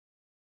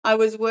I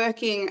was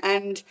working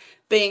and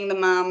being the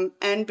mum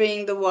and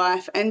being the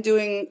wife and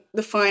doing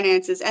the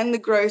finances and the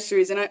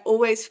groceries, and I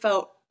always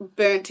felt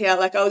burnt out.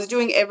 Like I was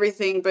doing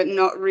everything but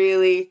not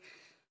really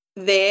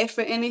there for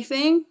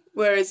anything.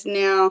 Whereas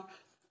now,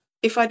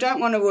 if I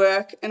don't want to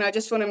work and I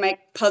just want to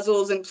make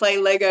puzzles and play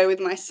Lego with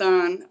my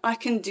son, I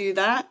can do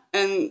that,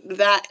 and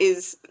that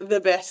is the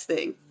best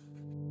thing.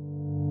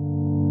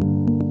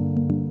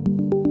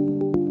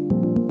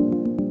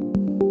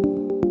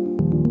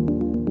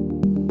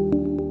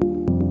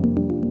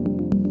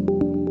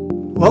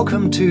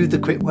 Welcome to the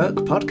Quit Work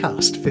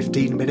podcast,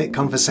 15-minute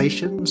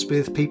conversations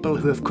with people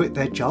who have quit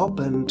their job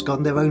and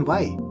gone their own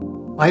way.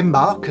 I'm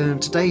Mark,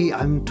 and today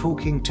I'm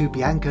talking to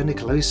Bianca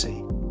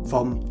Nicolosi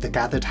from the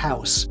Gathered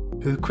Haus,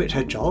 who quit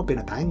her job in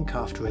a bank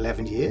after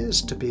 11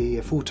 years to be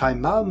a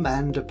full-time mum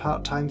and a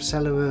part-time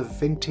seller of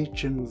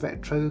vintage and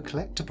retro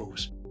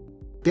collectibles.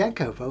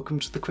 Bianca, welcome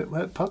to the Quit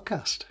Work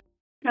podcast.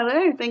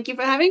 Hello, thank you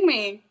for having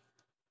me.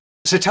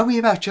 So tell me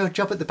about your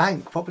job at the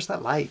bank. What was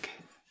that like?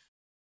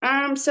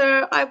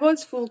 So I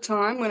was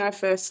full-time when I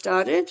first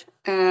started,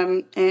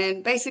 and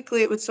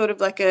basically it was sort of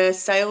like a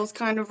sales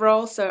kind of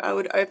role. So I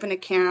would open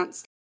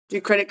accounts,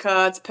 do credit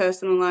cards,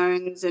 personal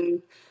loans,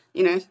 and,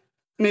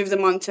 move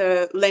them on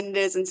to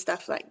lenders and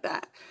stuff like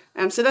that.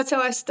 So that's how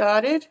I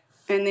started.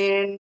 And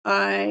then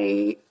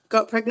I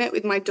got pregnant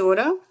with my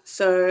daughter,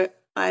 so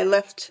I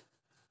left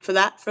for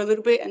that for a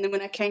little bit. And then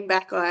when I came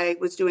back, I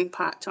was doing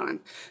part-time.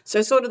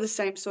 So sort of the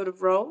same sort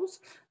of roles.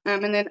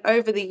 And then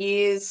over the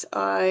years,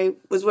 I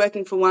was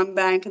working for one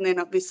bank and then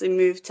obviously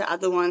moved to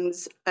other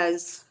ones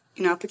as,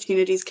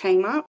 opportunities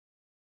came up.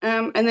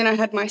 And then I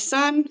had my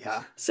son.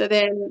 Yeah. So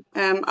then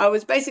I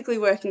was basically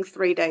working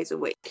 3 days a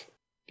week.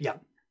 Yeah.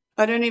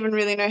 I don't even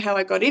really know how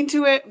I got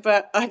into it,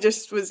 but I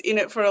just was in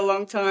it for a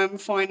long time,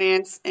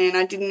 finance, and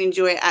I didn't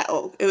enjoy it at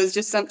all. It was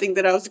just something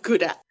that I was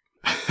good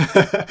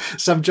at.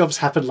 Some jobs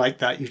happen like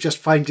that. You just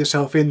find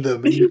yourself in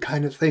them and you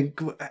kind of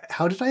think,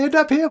 how did I end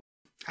up here?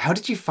 How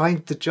did you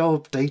find the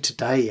job day to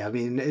day? I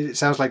mean, it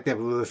sounds like there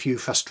were a few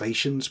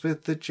frustrations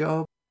with the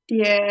job.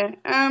 Yeah.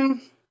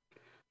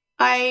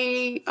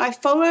 I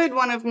followed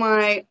one of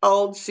my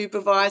old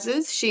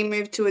supervisors. She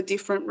moved to a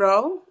different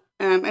role,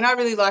 and I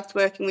really liked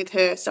working with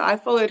her. So I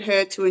followed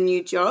her to a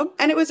new job,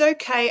 and it was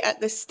okay at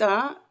the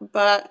start,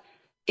 but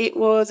it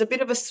was a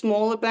bit of a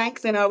smaller bank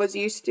than I was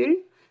used to.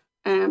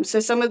 So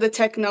some of the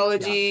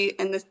technology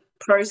and the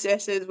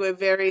processes were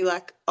very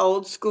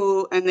old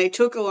school and they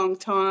took a long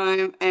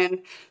time. And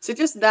so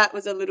just that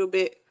was a little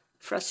bit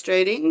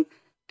frustrating.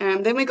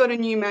 Then we got a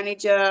new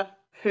manager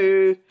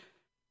who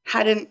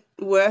hadn't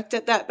worked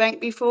at that bank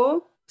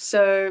before.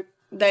 So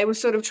they were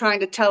sort of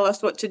trying to tell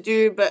us what to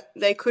do, but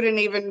they couldn't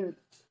even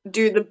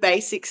do the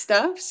basic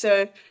stuff.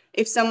 So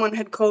if someone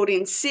had called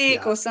in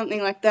sick or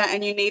something like that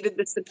and you needed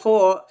the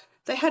support,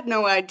 they had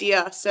no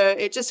idea. So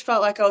it just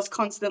felt like I was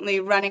constantly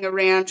running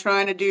around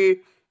trying to do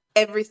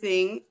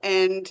everything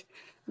and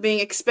being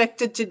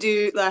expected to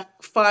do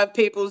 5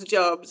 people's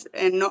jobs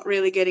and not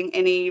really getting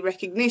any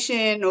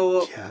recognition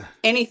or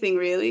anything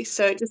really.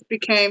 So it just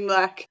became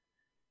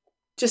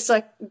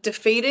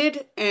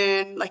defeated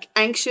and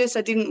anxious.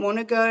 I didn't want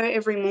to go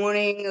every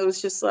morning. It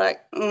was just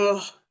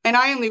oh. And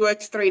I only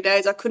worked 3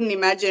 days. I couldn't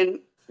imagine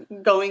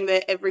going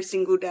there every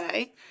single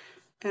day.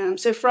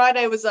 So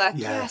Friday was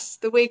yes,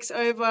 the week's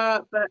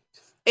over. But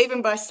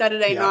even by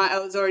Saturday night, I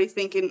was already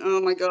thinking,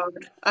 oh my God,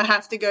 I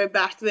have to go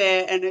back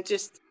there. And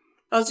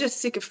I was just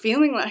sick of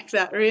feeling like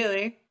that,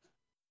 really.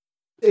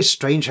 It's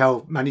strange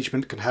how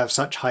management can have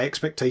such high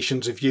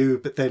expectations of you,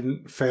 but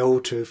then fail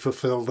to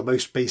fulfill the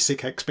most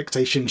basic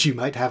expectations you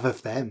might have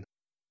of them.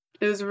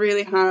 It was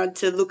really hard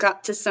to look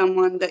up to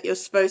someone that you're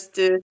supposed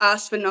to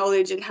ask for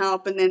knowledge and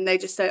help, and then they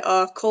just say,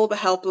 oh, call the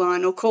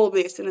helpline or call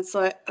this. And it's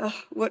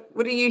what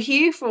are you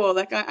here for?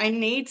 I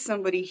need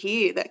somebody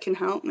here that can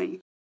help me.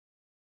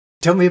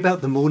 Tell me about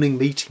the morning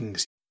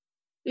meetings.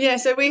 Yeah,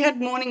 so we had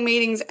morning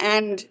meetings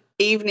and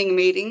evening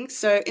meetings.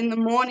 So in the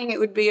morning it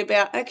would be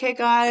about, okay,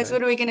 guys,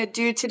 what are we going to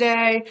do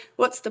today?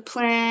 What's the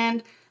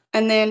plan?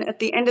 And then at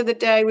the end of the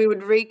day, we would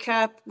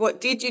recap,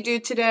 what did you do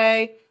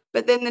today?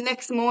 But then the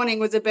next morning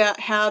was about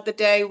how the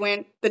day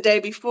went the day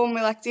before. And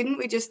we're didn't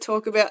we just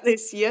talk about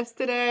this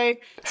yesterday?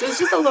 So it's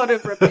just a lot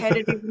of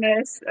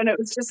repetitiveness. And it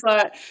was just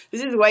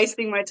this is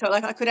wasting my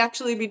time. I could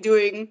actually be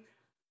doing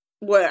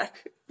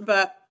work,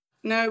 but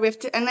no, we have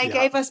to. And they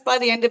gave us, by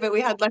the end of it,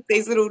 we had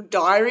these little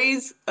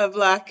diaries of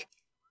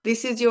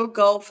this is your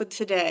goal for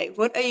today.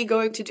 What are you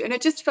going to do? And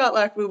it just felt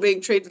like we were being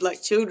treated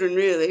like children,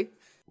 really.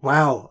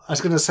 Wow, I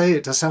was going to say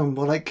it does sound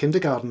more like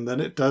kindergarten than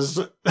it does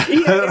a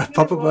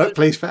proper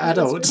workplace for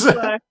adults.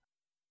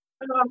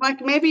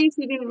 Maybe if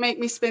you didn't make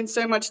me spend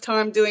so much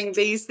time doing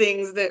these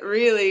things that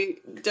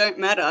really don't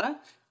matter,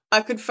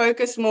 I could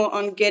focus more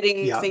on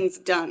getting things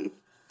done.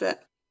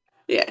 But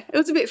yeah, it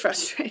was a bit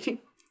frustrating.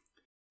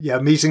 Yeah,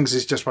 meetings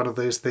is just one of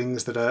those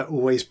things that are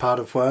always part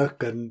of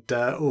work and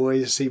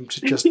always seem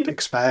to just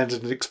expand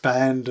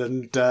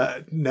and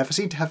never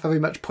seem to have very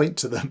much point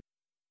to them.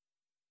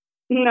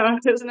 No,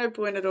 there's no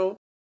point at all.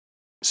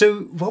 So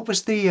what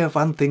was the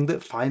one thing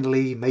that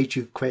finally made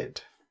you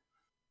quit?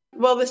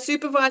 Well, the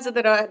supervisor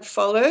that I had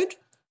followed,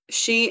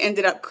 she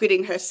ended up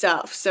quitting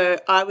herself. So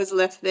I was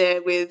left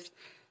there with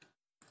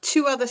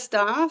two other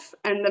staff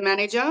and the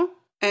manager.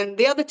 And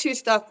the other two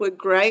staff were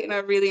great and I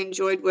really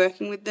enjoyed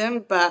working with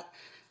them, but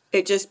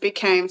it just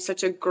became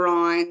such a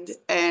grind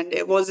and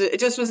it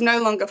just was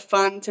no longer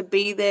fun to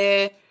be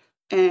there.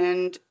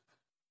 And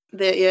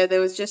there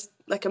was just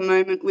like a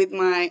moment with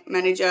my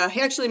manager.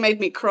 He actually made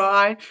me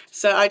cry.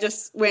 So I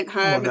just went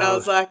home Oh, and no. I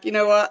was like, you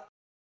know what?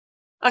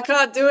 I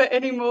can't do it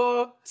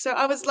anymore. So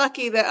I was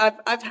lucky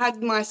that I've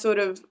had my sort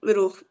of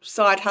little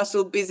side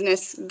hustle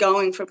business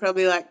going for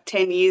probably like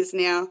 10 years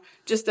now,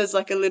 just as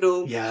like a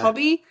little Yeah.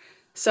 hobby.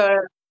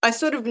 So I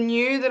sort of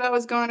knew that I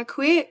was going to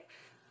quit,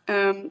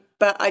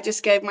 but I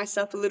just gave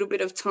myself a little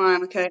bit of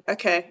time.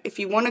 Okay, if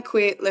you want to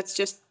quit, let's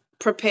just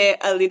prepare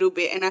a little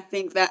bit. And I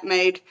think that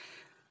made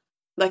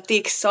like the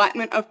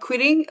excitement of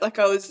quitting. Like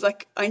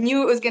I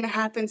knew it was going to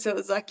happen. So it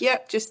was like,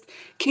 yep, just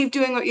keep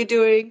doing what you're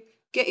doing,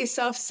 get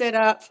yourself set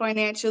up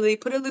financially,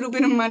 put a little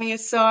bit of money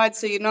aside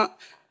so you're not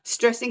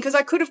stressing. Because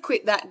I could have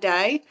quit that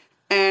day.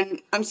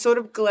 And I'm sort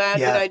of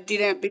glad that Yeah. I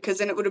didn't, because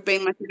then it would have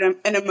been like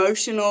an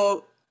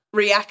emotional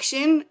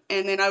reaction.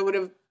 And then I would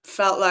have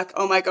felt like,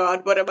 oh my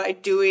God, what am I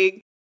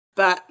doing?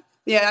 But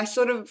yeah, I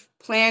sort of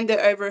planned it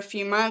over a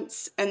few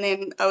months. And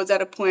then I was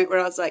at a point where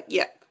I was like,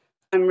 yep,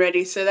 I'm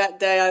ready. So that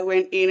day I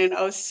went in and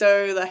I was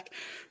so like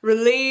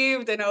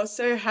relieved and I was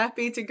so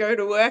happy to go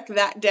to work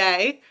that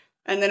day.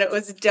 And then it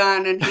was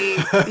done and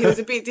he was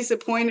a bit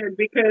disappointed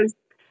because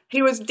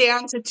he was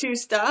down to two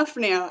staff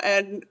now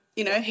and,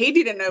 he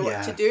didn't know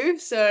what to Yeah. do.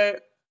 So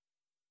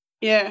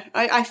yeah,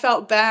 I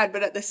felt bad,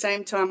 but at the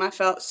same time I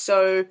felt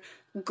so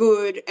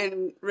good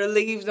and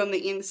relieved on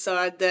the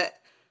inside that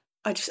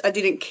I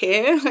didn't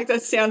care. Like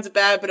that sounds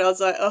bad, but I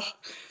was like, oh,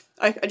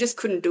 I just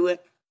couldn't do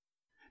it.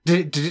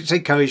 Did it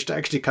take courage to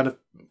actually kind of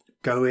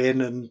go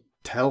in and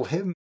tell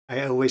him?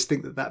 I always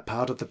think that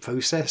part of the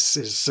process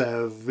is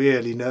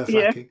really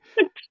nerve-wracking.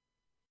 Yeah.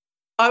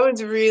 I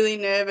was really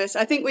nervous.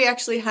 I think we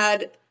actually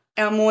had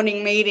our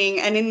morning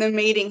meeting, and in the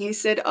meeting he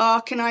said,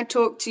 oh, can I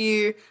talk to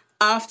you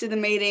after the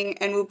meeting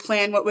and we'll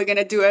plan what we're going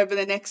to do over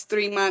the next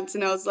 3 months?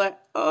 And I was like,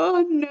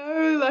 oh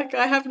no, like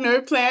I have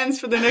no plans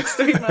for the next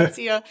 3 months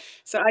here.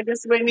 So I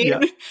just went Yeah.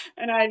 in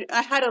and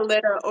I had a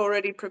letter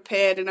already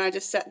prepared and I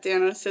just sat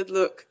down and I said,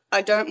 look,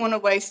 I don't want to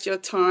waste your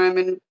time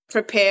and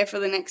prepare for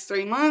the next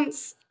 3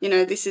 months.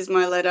 This is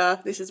my letter.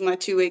 This is my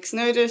 2 weeks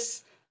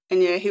notice.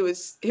 And yeah, he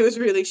was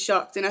really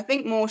shocked. And I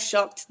think more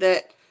shocked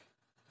that,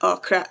 oh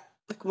crap,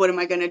 like what am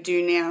I going to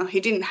do now? He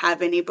didn't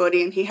have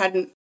anybody and he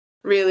hadn't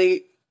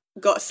really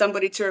got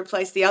somebody to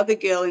replace the other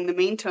girl in the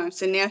meantime.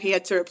 So now he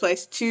had to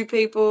replace 2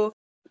 people.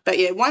 But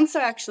yeah, once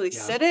I actually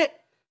said it,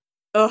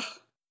 oh,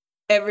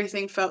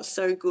 everything felt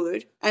so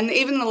good. And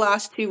even the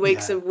last 2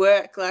 weeks Yeah. of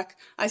work, like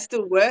I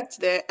still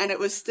worked there and it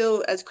was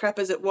still as crap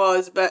as it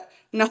was, but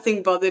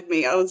nothing bothered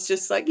me. I was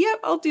just like, yep,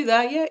 I'll do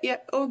that. Yeah,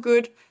 all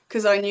good.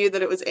 Because I knew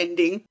that it was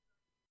ending.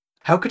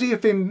 How could he have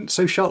been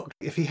so shocked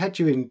if he had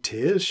you in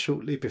tears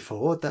shortly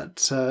before?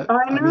 I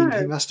I mean, know.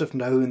 he must have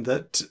known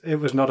that it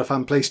was not a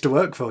fun place to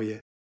work for you.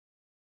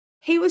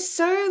 He was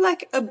so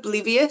like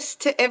oblivious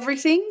to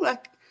everything.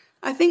 Like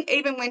I think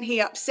even when he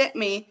upset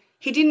me,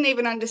 he didn't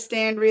even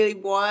understand really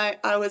why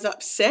I was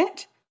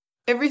upset.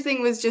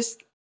 Everything was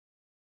just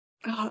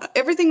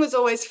everything was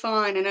always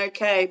fine and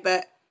okay,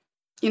 but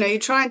you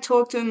try and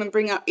talk to him and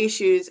bring up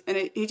issues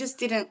and he just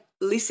didn't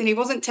listen. He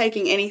wasn't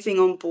taking anything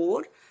on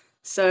board.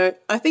 So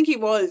I think he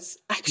was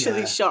actually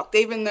Yeah. shocked,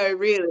 even though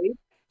really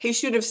he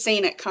should have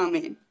seen it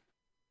coming.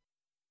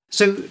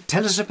 So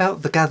tell us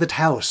about the Gathered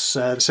Haus.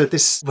 So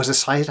this was a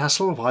side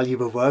hustle while you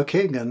were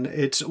working, and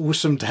it's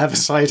awesome to have a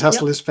side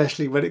hustle,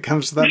 especially when it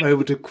comes to that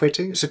moment of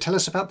quitting. So tell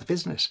us about the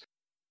business.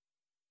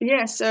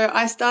 Yeah, so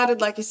I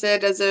started, like you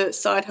said, as a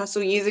side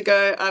hustle years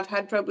ago. I've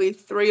had probably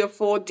 3 or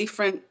 4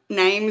 different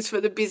names for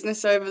the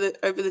business over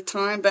the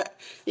time. But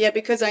yeah,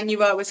 because I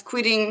knew I was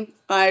quitting,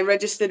 I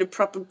registered a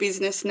proper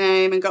business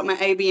name and got my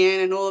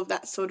ABN and all of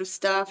that sort of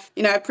stuff.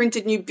 I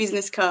printed new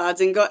business cards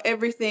and got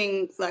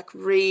everything like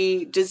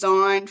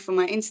redesigned for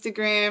my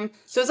Instagram.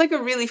 So it's like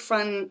a really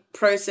fun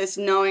process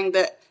knowing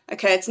that,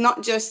 okay, it's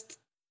not just,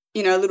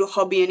 a little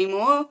hobby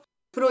anymore.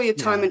 Put all your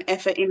time and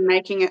effort in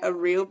making it a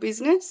real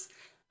business.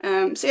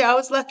 So yeah, I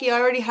was lucky. I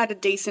already had a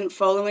decent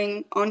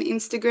following on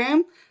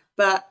Instagram,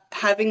 but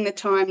having the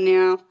time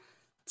now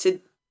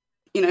to,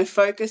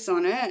 focus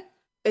on it,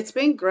 it's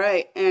been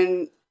great.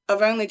 And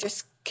I've only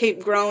just keep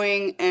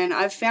growing and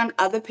I've found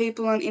other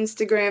people on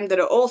Instagram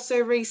that are also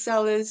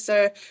resellers.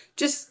 So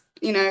just,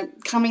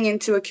 coming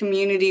into a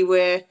community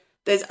where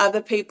there's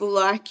other people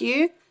like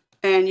you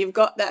and you've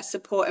got that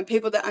support and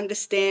people that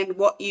understand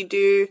what you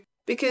do.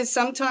 Because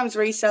sometimes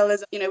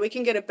resellers, we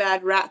can get a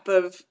bad rap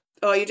of,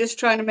 oh, you're just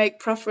trying to make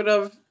profit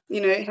of,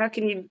 how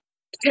can you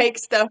take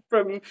stuff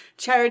from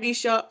charity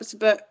shops?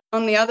 But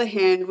on the other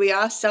hand, we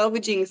are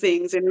salvaging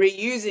things and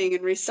reusing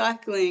and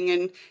recycling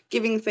and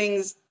giving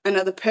things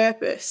another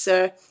purpose.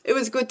 So it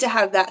was good to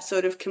have that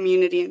sort of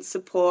community and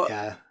support.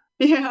 Yeah.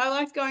 Yeah, I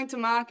liked going to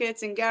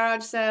markets and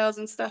garage sales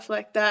and stuff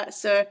like that.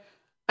 So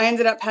I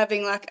ended up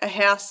having like a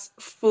house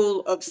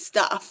full of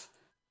stuff.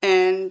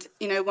 And,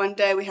 one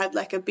day we had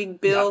like a big Yeah.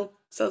 bill.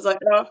 So I was like,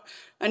 oh,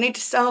 I need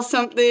to sell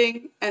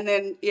something. And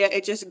then,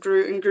 it just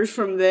grew and grew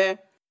from there.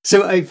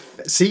 So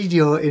I've seen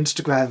your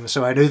Instagram,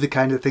 so I know the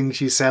kind of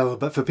things you sell.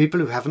 But for people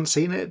who haven't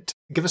seen it,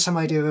 give us some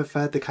idea of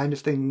the kind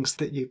of things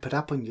that you put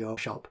up on your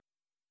shop.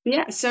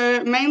 Yeah,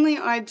 so mainly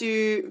I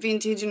do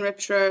vintage and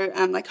retro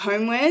like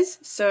homewares.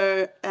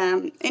 So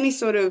any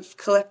sort of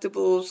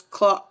collectibles,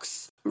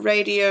 clocks,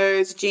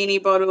 radios, genie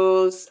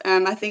bottles.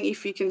 I think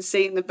if you can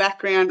see in the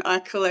background, I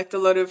collect a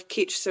lot of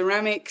kitsch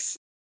ceramics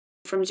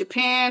from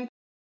Japan.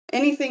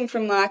 Anything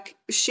from like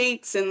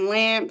sheets and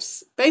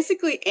lamps,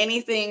 basically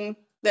anything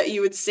that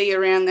you would see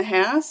around the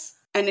house.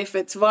 And if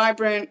it's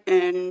vibrant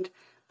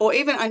or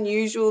even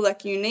unusual,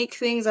 like unique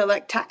things, I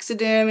like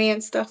taxidermy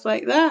and stuff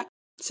like that.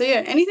 So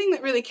yeah, anything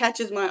that really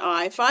catches my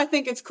eye. If I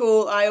think it's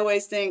cool, I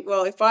always think,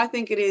 well, if I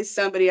think it is,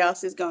 somebody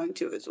else is going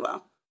to as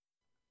well.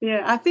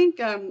 Yeah, I think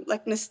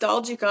like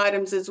nostalgic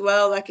items as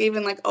well, like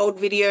even like old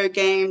video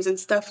games and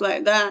stuff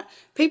like that.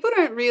 People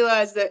don't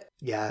realize that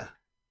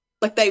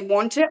like they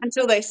want it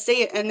until they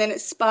see it, and then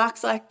it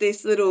sparks like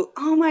this little,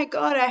 oh my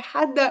God, I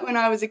had that when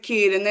I was a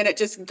kid, and then it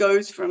just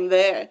goes from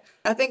there.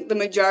 I think the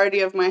majority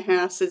of my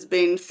house has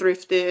been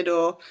thrifted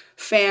or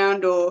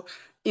found or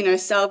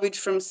salvaged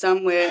from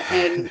somewhere,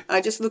 and I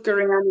just look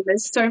around and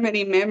there's so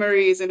many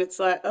memories, and it's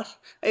like, oh,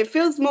 it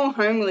feels more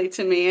homely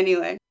to me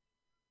anyway.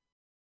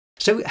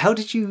 So how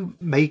did you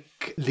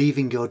make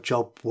leaving your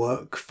job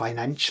work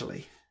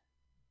financially?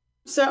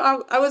 So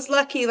I was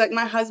lucky, like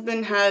my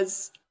husband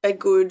has a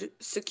good,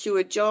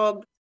 secure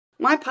job.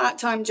 My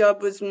part-time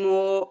job was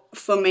more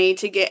for me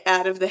to get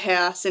out of the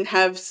house and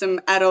have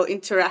some adult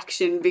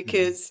interaction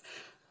because,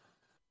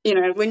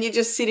 when you're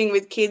just sitting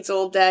with kids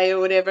all day or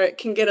whatever, it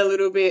can get a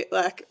little bit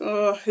like,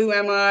 oh, who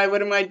am I?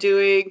 What am I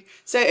doing?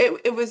 So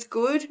it was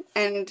good.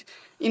 And,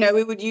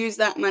 we would use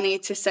that money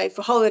to save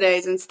for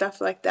holidays and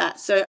stuff like that.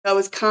 So I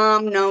was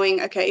calm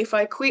knowing, okay, if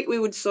I quit, we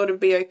would sort of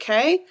be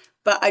okay,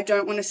 but I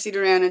don't want to sit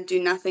around and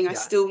do nothing. I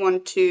still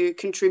want to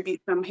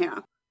contribute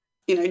somehow.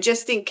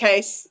 Just in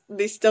case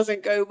this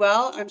doesn't go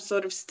well, I'm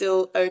sort of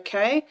still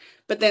okay.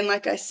 But then,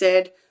 like I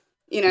said,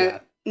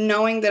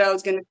 knowing that I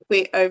was going to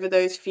quit over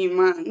those few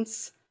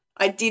months,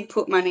 I did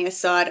put money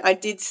aside. I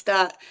did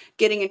start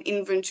getting an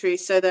inventory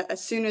so that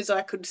as soon as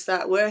I could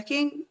start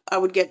working, I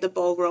would get the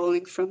ball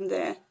rolling from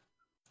there.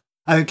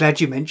 I'm glad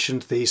you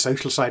mentioned the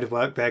social side of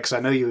work there, because I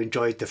know you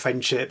enjoyed the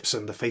friendships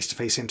and the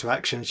face-to-face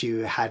interactions you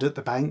had at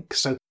the bank.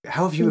 So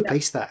how have you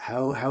replaced that?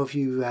 How have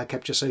you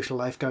kept your social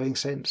life going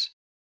since?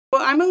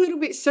 Well, I'm a little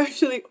bit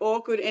socially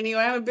awkward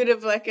anyway. I'm a bit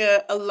of like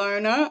a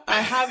loner.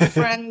 I have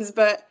friends,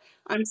 but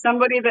I'm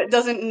somebody that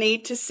doesn't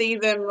need to see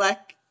them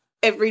like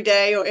every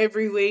day or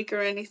every week or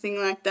anything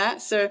like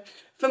that. So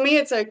for me,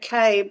 it's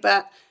okay.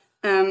 But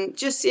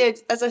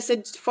as I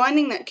said,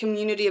 finding that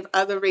community of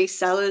other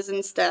resellers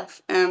and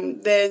stuff.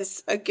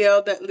 There's a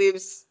girl that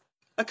lives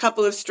a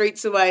couple of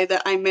streets away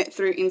that I met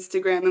through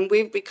Instagram, and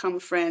we've become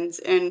friends.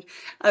 And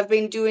I've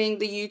been doing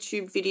the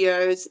YouTube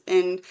videos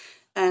and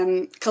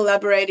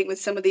collaborating with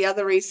some of the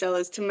other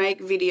resellers to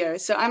make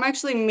videos. So I'm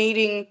actually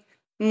meeting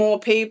more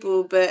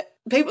people, but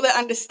people that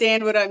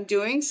understand what I'm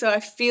doing. So I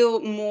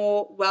feel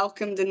more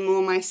welcomed and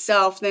more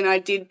myself than I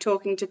did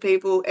talking to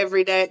people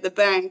every day at the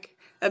bank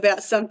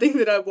about something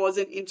that I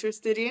wasn't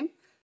interested in.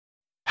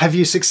 Have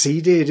you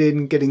succeeded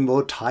in getting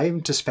more time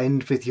to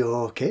spend with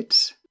your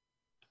kids?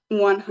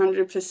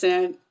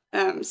 100%.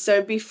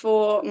 So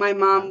before, my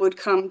mum would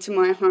come to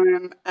my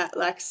home at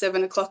like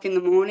 7 o'clock in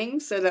the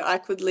morning so that I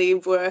could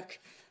leave work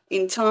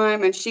in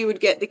time, and she would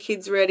get the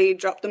kids ready,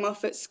 drop them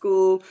off at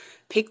school,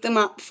 pick them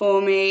up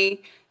for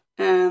me.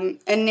 And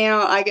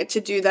now I get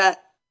to do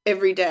that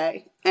every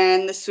day,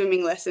 and the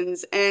swimming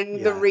lessons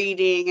and the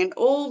reading and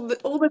all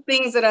the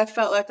things that I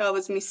felt like I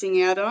was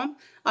missing out on.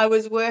 I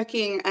was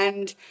working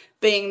and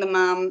being the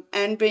mum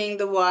and being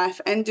the wife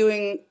and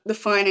doing the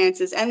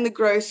finances and the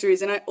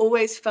groceries, and I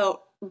always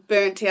felt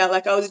burnt out,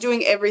 like I was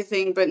doing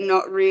everything but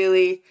not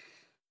really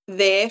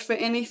there for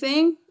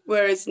anything.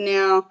 Whereas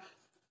now,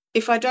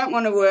 if I don't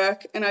want to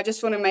work and I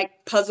just want to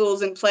make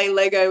puzzles and play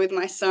Lego with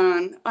my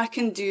son, I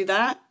can do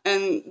that,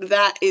 and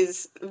that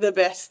is the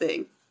best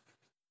thing.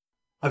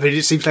 I mean,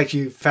 it seems like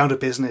you found a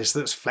business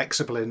that's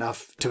flexible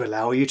enough to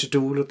allow you to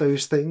do all of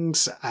those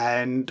things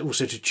and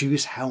also to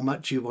choose how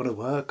much you want to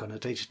work on a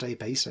day-to-day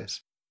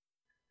basis.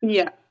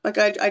 Yeah, like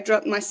I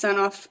dropped my son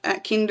off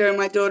at kinder and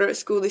my daughter at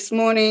school this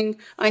morning.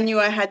 I knew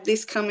I had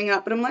this coming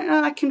up, but I'm like,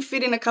 I can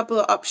fit in a couple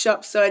of op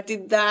shops. So I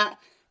did that,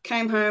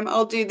 came home,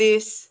 I'll do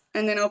this,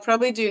 and then I'll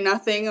probably do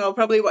nothing. I'll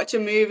probably watch a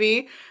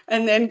movie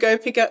and then go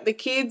pick up the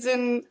kids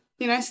and,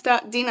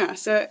 start dinner.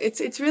 So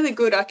it's really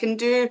good. I can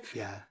do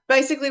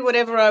basically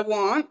whatever I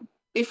want.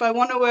 If I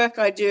want to work,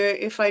 I do.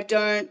 If I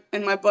don't,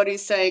 and my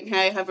body's saying,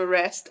 hey, have a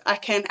rest, I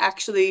can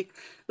actually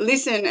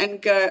listen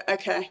and go,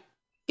 okay,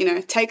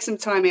 take some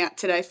time out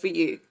today for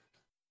you.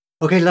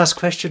 Okay, last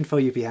question for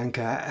you,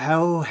 Bianca.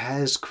 How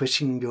has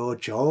quitting your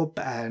job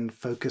and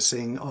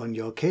focusing on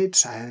your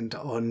kids and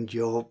on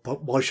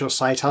what was your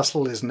side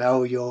hustle is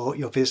now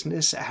your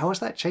business, how has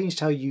that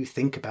changed how you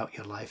think about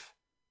your life?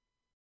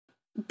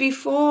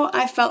 Before,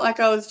 I felt like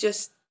I was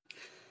just,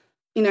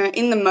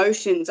 in the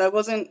motions. There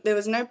was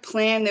no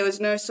plan, there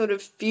was no sort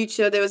of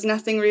future, there was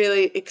nothing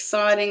really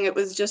exciting. It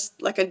was just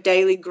like a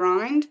daily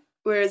grind.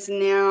 Whereas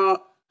now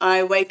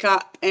I wake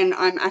up and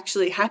I'm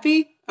actually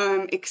happy.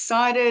 I'm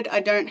excited. I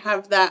don't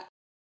have that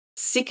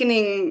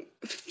sickening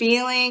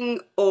feeling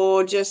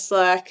or just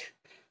like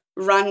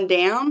run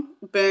down,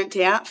 burnt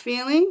out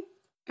feeling.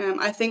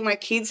 I think my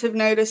kids have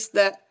noticed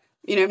that,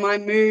 my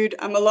mood,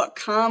 I'm a lot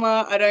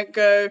calmer. I don't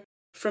go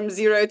from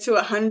 0 to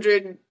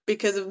 100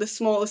 because of the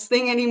smallest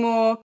thing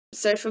anymore.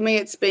 So for me,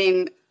 it's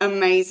been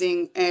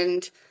amazing.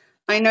 And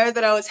I know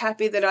that I was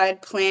happy that I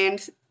had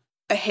planned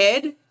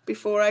ahead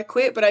before I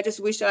quit, but I just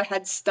wish I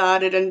had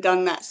started and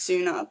done that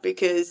sooner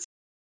because,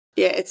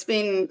 it's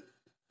been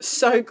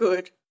so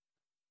good.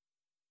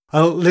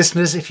 Well,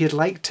 listeners, if you'd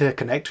like to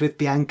connect with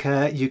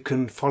Bianca, you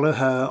can follow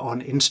her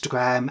on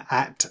Instagram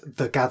at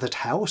The Gathered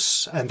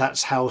Haus, and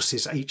that's house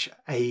is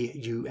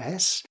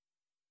Haus.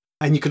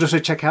 And you can also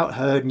check out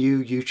her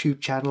new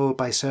YouTube channel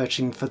by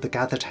searching for The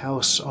Gathered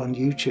Haus on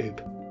YouTube.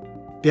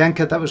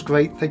 Bianca, that was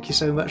great. Thank you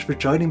so much for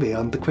joining me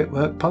on the Quit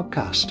Work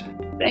podcast.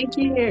 Thank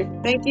you.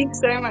 Thank you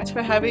so much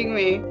for having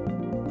me.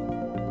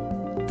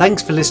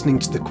 Thanks for listening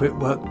to the Quit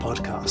Work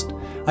podcast.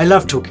 I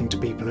love talking to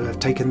people who have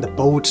taken the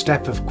bold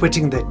step of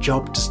quitting their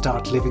job to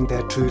start living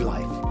their true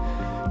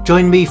life.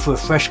 Join me for a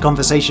fresh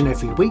conversation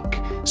every week.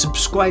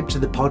 Subscribe to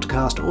the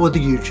podcast or the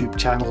YouTube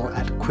channel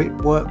at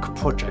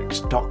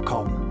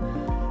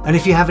quitworkproject.com. And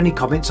if you have any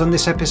comments on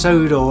this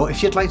episode, or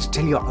if you'd like to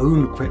tell your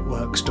own quit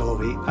work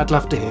story, I'd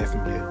love to hear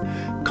from you.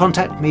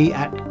 Contact me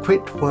at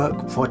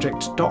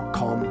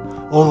quitworkproject.com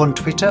or on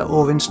Twitter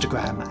or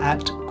Instagram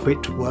at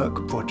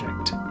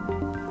quitworkproject.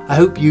 I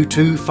hope you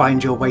too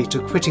find your way to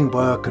quitting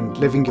work and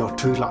living your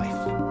true life.